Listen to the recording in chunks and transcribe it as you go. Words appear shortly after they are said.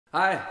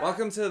Hi,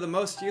 welcome to the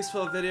most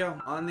useful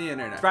video on the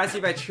internet. Brought to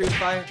you by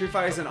TrueFire.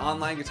 TrueFire is an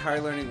online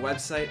guitar learning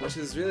website, which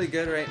is really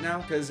good right now,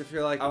 because if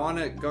you're like, I want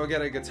to go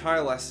get a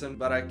guitar lesson,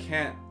 but I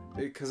can't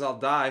because I'll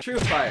die.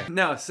 TrueFire.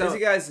 No, so as you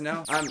guys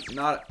know, I'm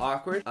not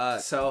awkward.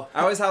 So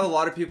I always have a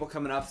lot of people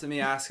coming up to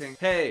me asking,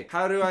 hey,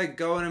 how do I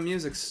go in a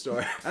music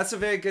store? That's a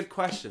very good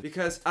question,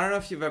 because I don't know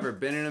if you've ever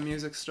been in a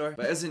music store,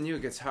 but as a new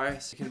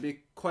guitarist, it can be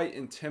quite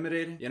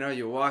intimidating. You know,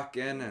 you walk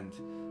in and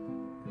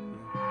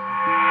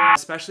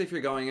especially if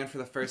you're going in for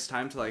the first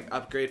time to like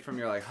upgrade from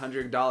your like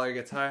 $100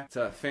 guitar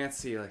to a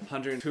fancy like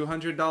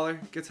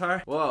 $200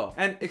 guitar. Whoa.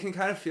 And it can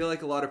kind of feel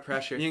like a lot of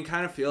pressure. You can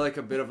kind of feel like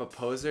a bit of a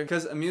poser,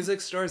 because a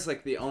music store is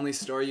like the only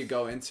store you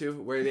go into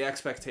where the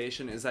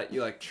expectation is that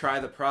you like try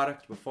the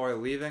product before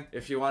leaving.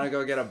 If you want to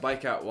go get a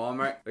bike at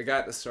Walmart, the guy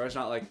at the store is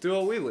not like, do a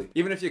wheelie.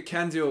 Even if you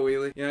can do a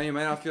wheelie, you know, you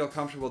might not feel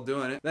comfortable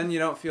doing it. Then you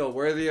don't feel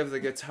worthy of the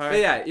guitar. But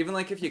yeah, even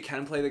like if you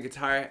can play the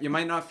guitar, you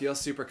might not feel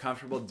super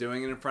comfortable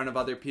doing it in front of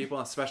other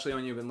people, especially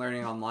when you've been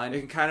learning online. It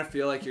can kind of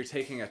feel like you're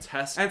taking a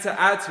test. And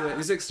to add to it,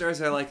 music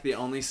stores are like the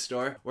only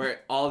store where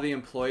all the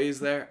employees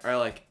there are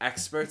like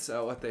experts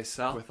at what they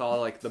sell, with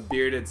all like the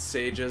bearded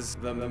sages,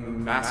 the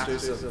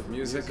masters of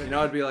music. You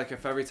know, it'd be like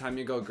if every time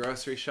you go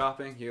grocery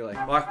shopping, you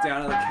like walk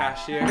down to the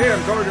cashier, hey,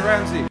 I'm Gordon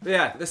Ramsay. But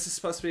yeah, this is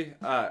supposed to be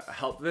a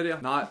help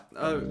video, not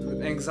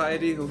an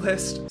anxiety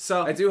list.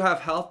 So I do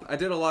have help. I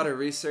did a lot of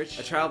research.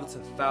 I traveled to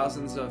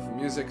thousands of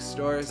music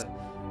stores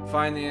to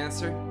find the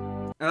answer.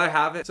 And I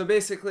have it. So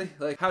basically,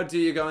 like, how do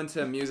you go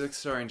into a music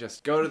store and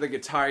just go to the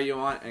guitar you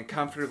want and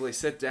comfortably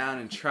sit down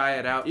and try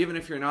it out, even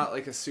if you're not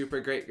like a super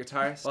great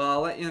guitarist? Well,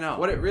 I'll let you know.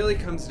 What it really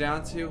comes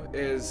down to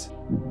is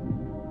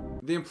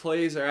the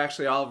employees are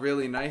actually all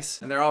really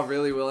nice, and they're all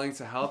really willing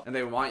to help, and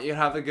they want you to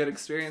have a good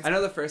experience. I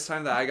know the first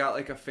time that I got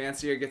like a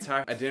fancier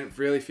guitar, I didn't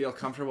really feel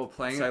comfortable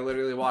playing, so I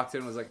literally walked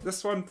in and was like,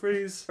 this one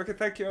please, okay,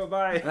 thank you,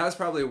 bye. And that was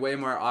probably way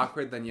more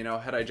awkward than, you know,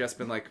 had I just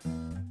been like,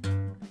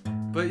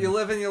 but you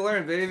live and you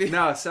learn, baby.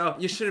 No, so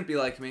you shouldn't be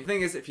like me. The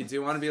thing is, if you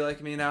do want to be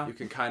like me now, you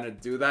can kind of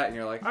do that and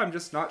you're like, I'm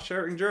just not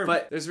sharing German.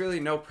 But there's really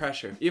no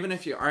pressure. Even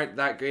if you aren't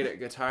that great at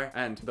guitar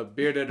and the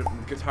bearded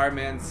guitar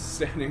man's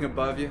standing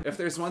above you, if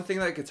there's one thing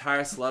that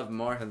guitarists love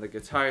more than the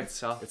guitar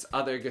itself, it's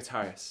other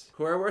guitarists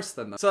who are worse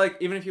than them. So like,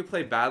 even if you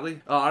play badly,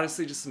 I'll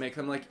honestly just make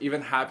them like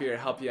even happier to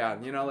help you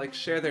out. You know, like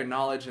share their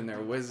knowledge and their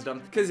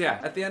wisdom. Because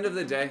yeah, at the end of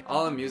the day,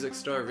 all a music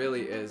store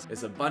really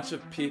is a bunch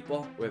of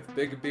people with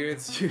big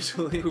beards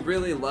usually who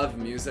really love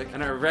music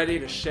and are ready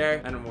to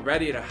share and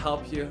ready to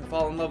help you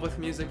fall in love with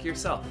music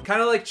yourself. Kind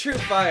of like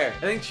TrueFire. I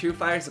think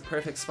TrueFire is a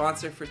perfect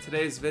sponsor for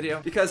today's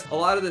video, because a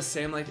lot of the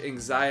same like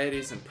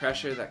anxieties and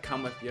pressure that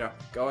come with, you know,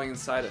 going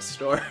inside a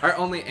store are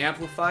only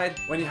amplified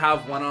when you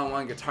have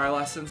one-on-one guitar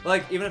lessons.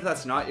 Like, even if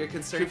that's not your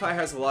concern, TrueFire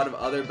has a lot of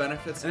other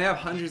benefits, and they have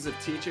hundreds of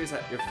teachers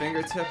at your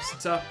fingertips.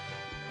 So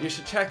you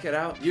should check it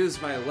out,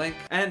 use my link,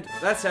 and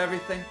that's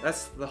everything.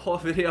 That's the whole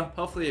video.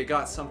 Hopefully you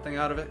got something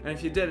out of it, and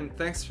if you didn't,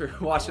 thanks for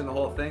watching the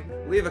whole thing.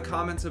 Leave a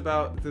comment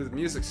about the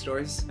music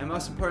stores, and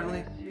most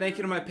importantly, thank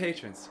you to my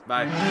patrons.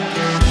 Bye.